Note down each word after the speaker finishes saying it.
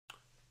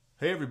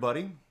Hey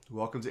everybody,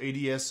 welcome to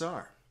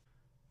ADSR.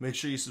 Make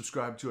sure you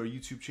subscribe to our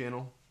YouTube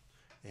channel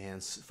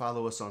and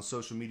follow us on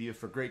social media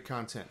for great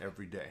content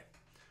every day.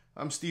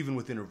 I'm Steven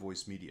with Inner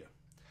Voice Media.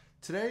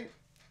 Today,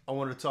 I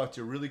want to talk to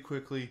you really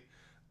quickly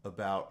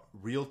about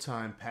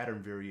real-time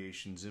pattern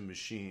variations in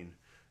Maschine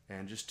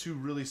and just two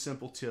really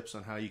simple tips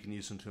on how you can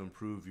use them to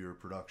improve your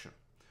production.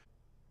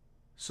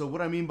 So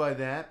what I mean by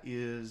that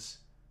is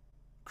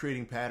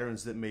creating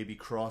patterns that maybe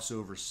cross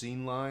over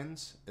scene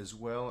lines, as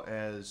well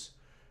as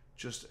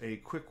just a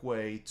quick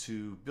way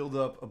to build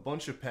up a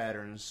bunch of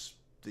patterns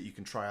that you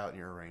can try out in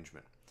your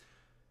arrangement.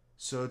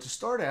 So to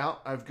start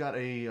out, I've got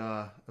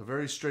a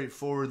very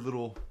straightforward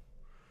little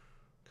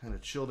kind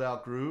of chilled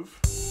out groove.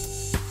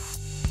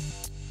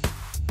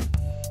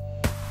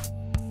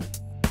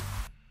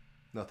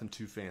 Nothing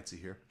too fancy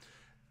here.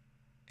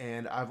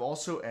 And I've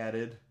also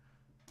added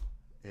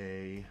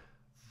a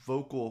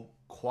vocal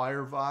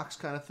choir vox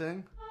kind of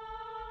thing.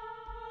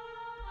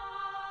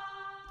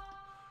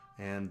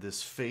 And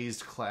this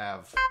phased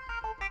clav,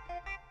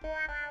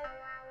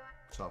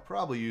 which I'll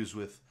probably use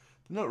with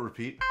the note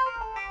repeat,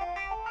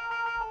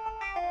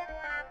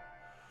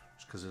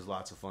 just because there's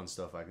lots of fun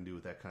stuff I can do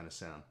with that kind of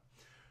sound.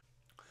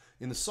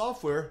 In the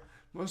software,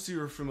 most of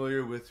you are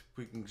familiar with,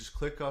 we can just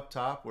click up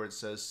top where it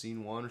says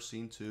scene 1 or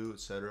scene 2,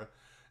 etc.,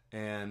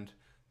 and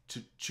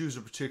to choose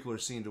a particular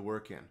scene to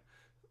work in.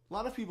 A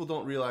lot of people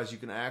don't realize you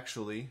can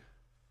actually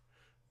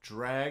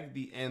drag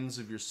the ends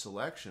of your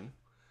selection.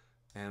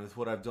 And with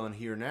what I've done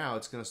here now,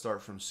 it's going to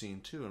start from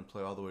scene 2 and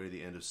play all the way to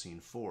the end of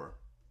scene 4.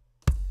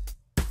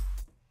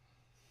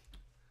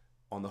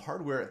 On the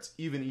hardware, it's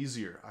even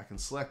easier. I can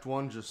select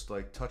one just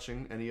like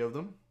touching any of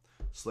them.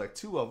 Select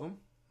two of them.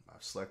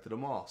 I've selected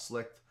them all.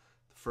 Select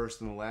the first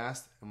and the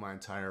last, and my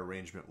entire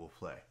arrangement will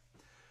play.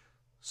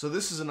 So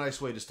this is a nice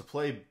way just to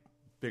play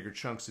bigger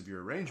chunks of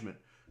your arrangement,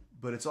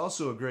 but it's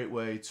also a great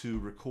way to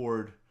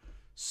record,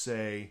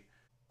 say,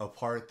 a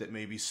part that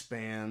maybe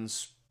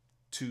spans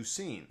 2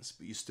 scenes,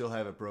 but you still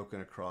have it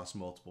broken across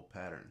multiple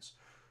patterns.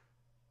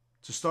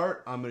 To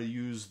start, I'm going to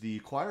use the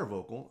choir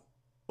vocal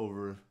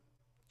over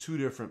 2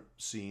 different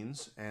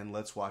scenes, and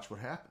let's watch what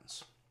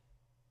happens.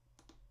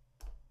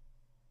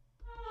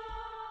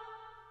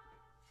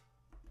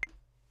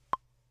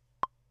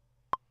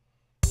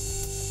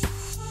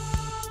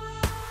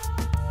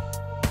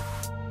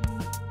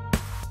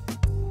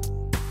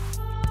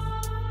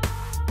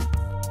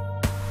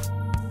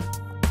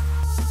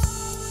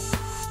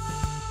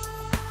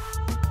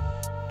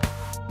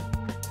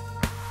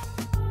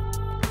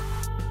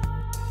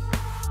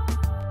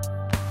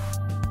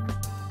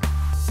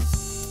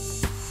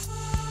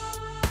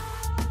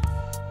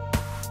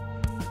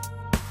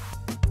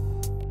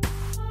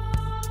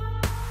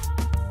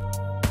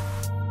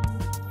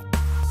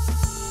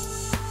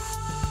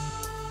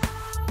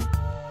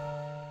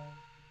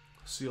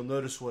 So you'll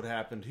notice what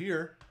happened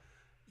here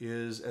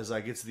is as I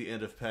get to the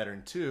end of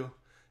pattern 2,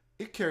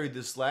 it carried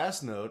this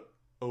last note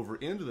over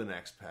into the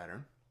next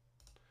pattern.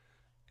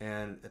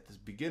 And at the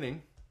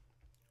beginning,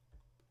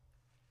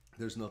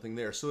 there's nothing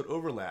there. So it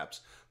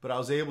overlaps. But I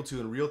was able to,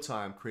 in real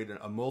time, create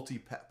a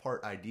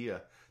multi-part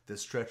idea that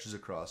stretches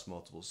across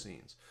multiple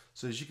scenes.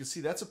 So as you can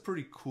see, that's a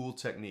pretty cool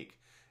technique.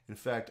 In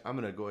fact, I'm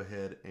going to go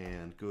ahead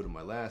and go to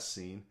my last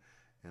scene,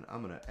 and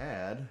I'm going to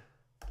add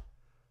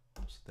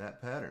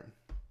that pattern.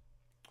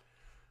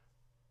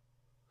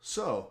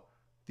 So,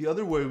 the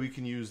other way we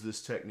can use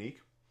this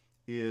technique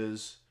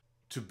is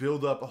to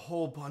build up a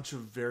whole bunch of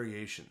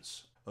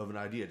variations of an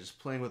idea. Just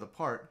playing with a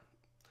part,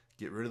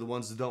 get rid of the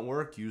ones that don't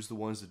work, use the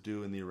ones that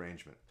do in the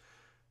arrangement.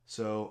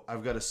 So,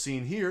 I've got a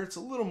scene here, it's a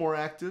little more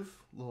active,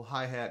 a little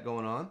hi-hat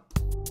going on.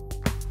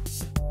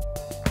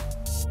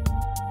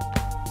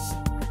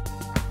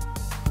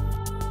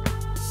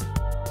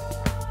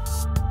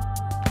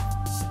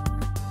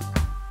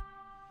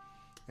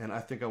 And I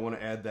think I want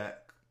to add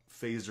that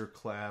phaser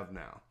clav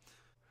now.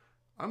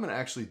 I'm going to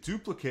actually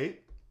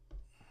duplicate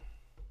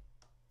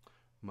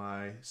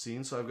my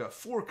scene. So I've got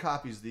 4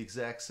 copies of the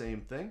exact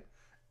same thing,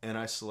 and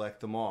I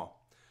select them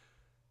all.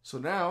 So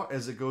now,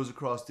 as it goes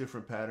across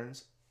different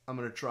patterns, I'm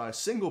going to try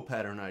single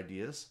pattern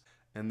ideas,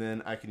 and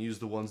then I can use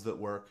the ones that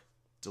work,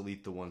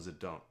 delete the ones that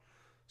don't.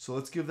 So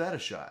let's give that a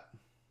shot.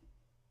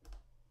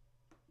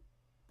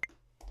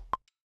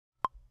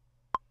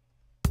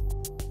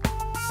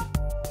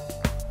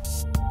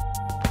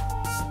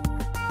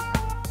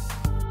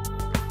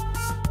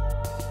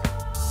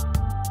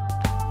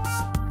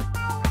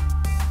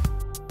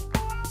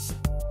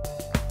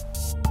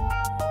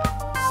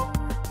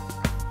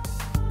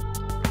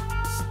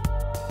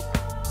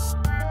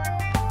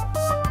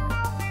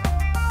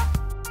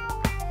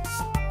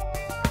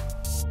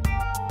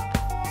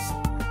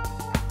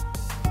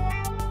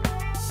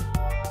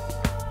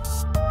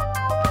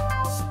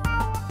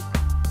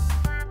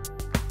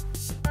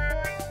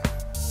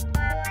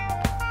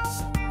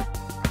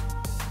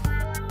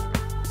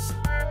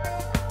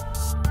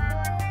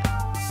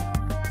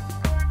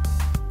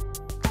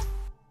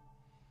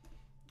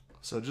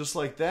 So just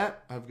like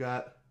that, I've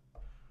got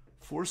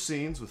 4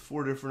 scenes with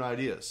 4 different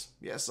ideas.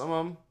 Yeah, some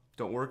of them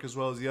don't work as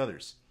well as the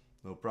others.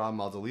 No problem,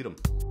 I'll delete them.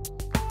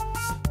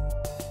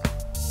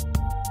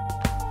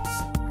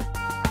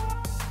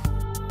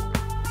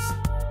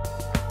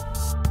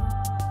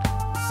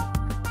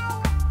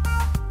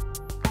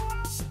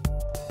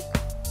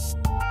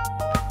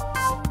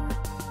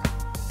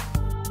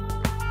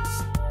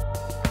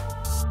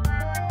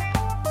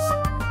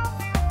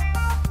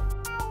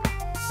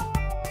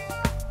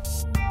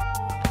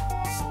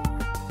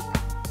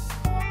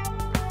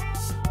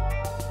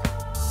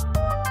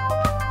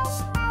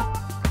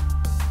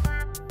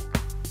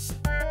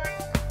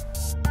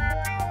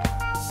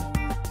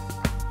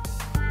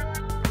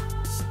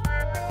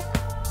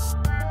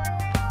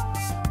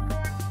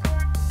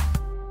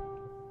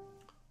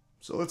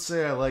 So let's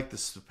say I like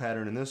this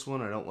pattern in this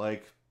one. I don't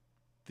like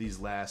these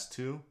last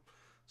two.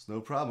 It's no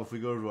problem. If we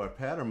go to our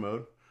pattern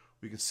mode,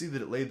 we can see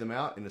that it laid them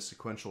out in a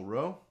sequential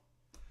row.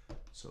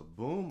 So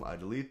boom, I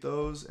delete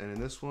those. And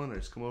in this one, I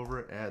just come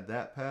over, add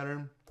that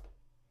pattern.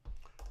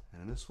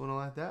 And in this one,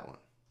 I'll add that one.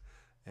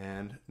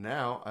 And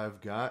now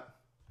I've got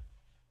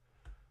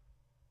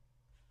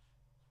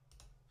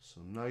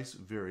some nice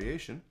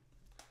variation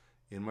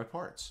in my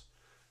parts.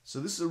 So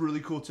this is a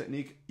really cool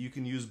technique. You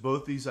can use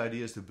both these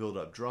ideas to build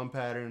up drum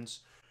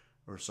patterns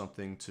or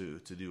something to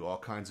do all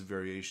kinds of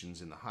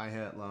variations in the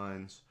hi-hat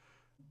lines.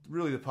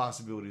 Really, the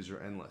possibilities are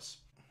endless.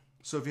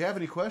 So if you have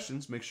any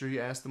questions, make sure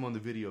you ask them on the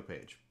video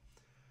page.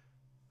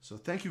 So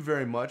thank you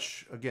very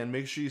much. Again,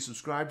 make sure you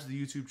subscribe to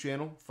the YouTube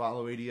channel,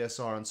 follow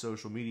ADSR on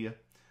social media.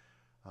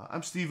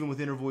 I'm Steven with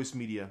Inner Voice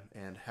Media,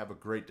 and have a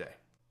great day.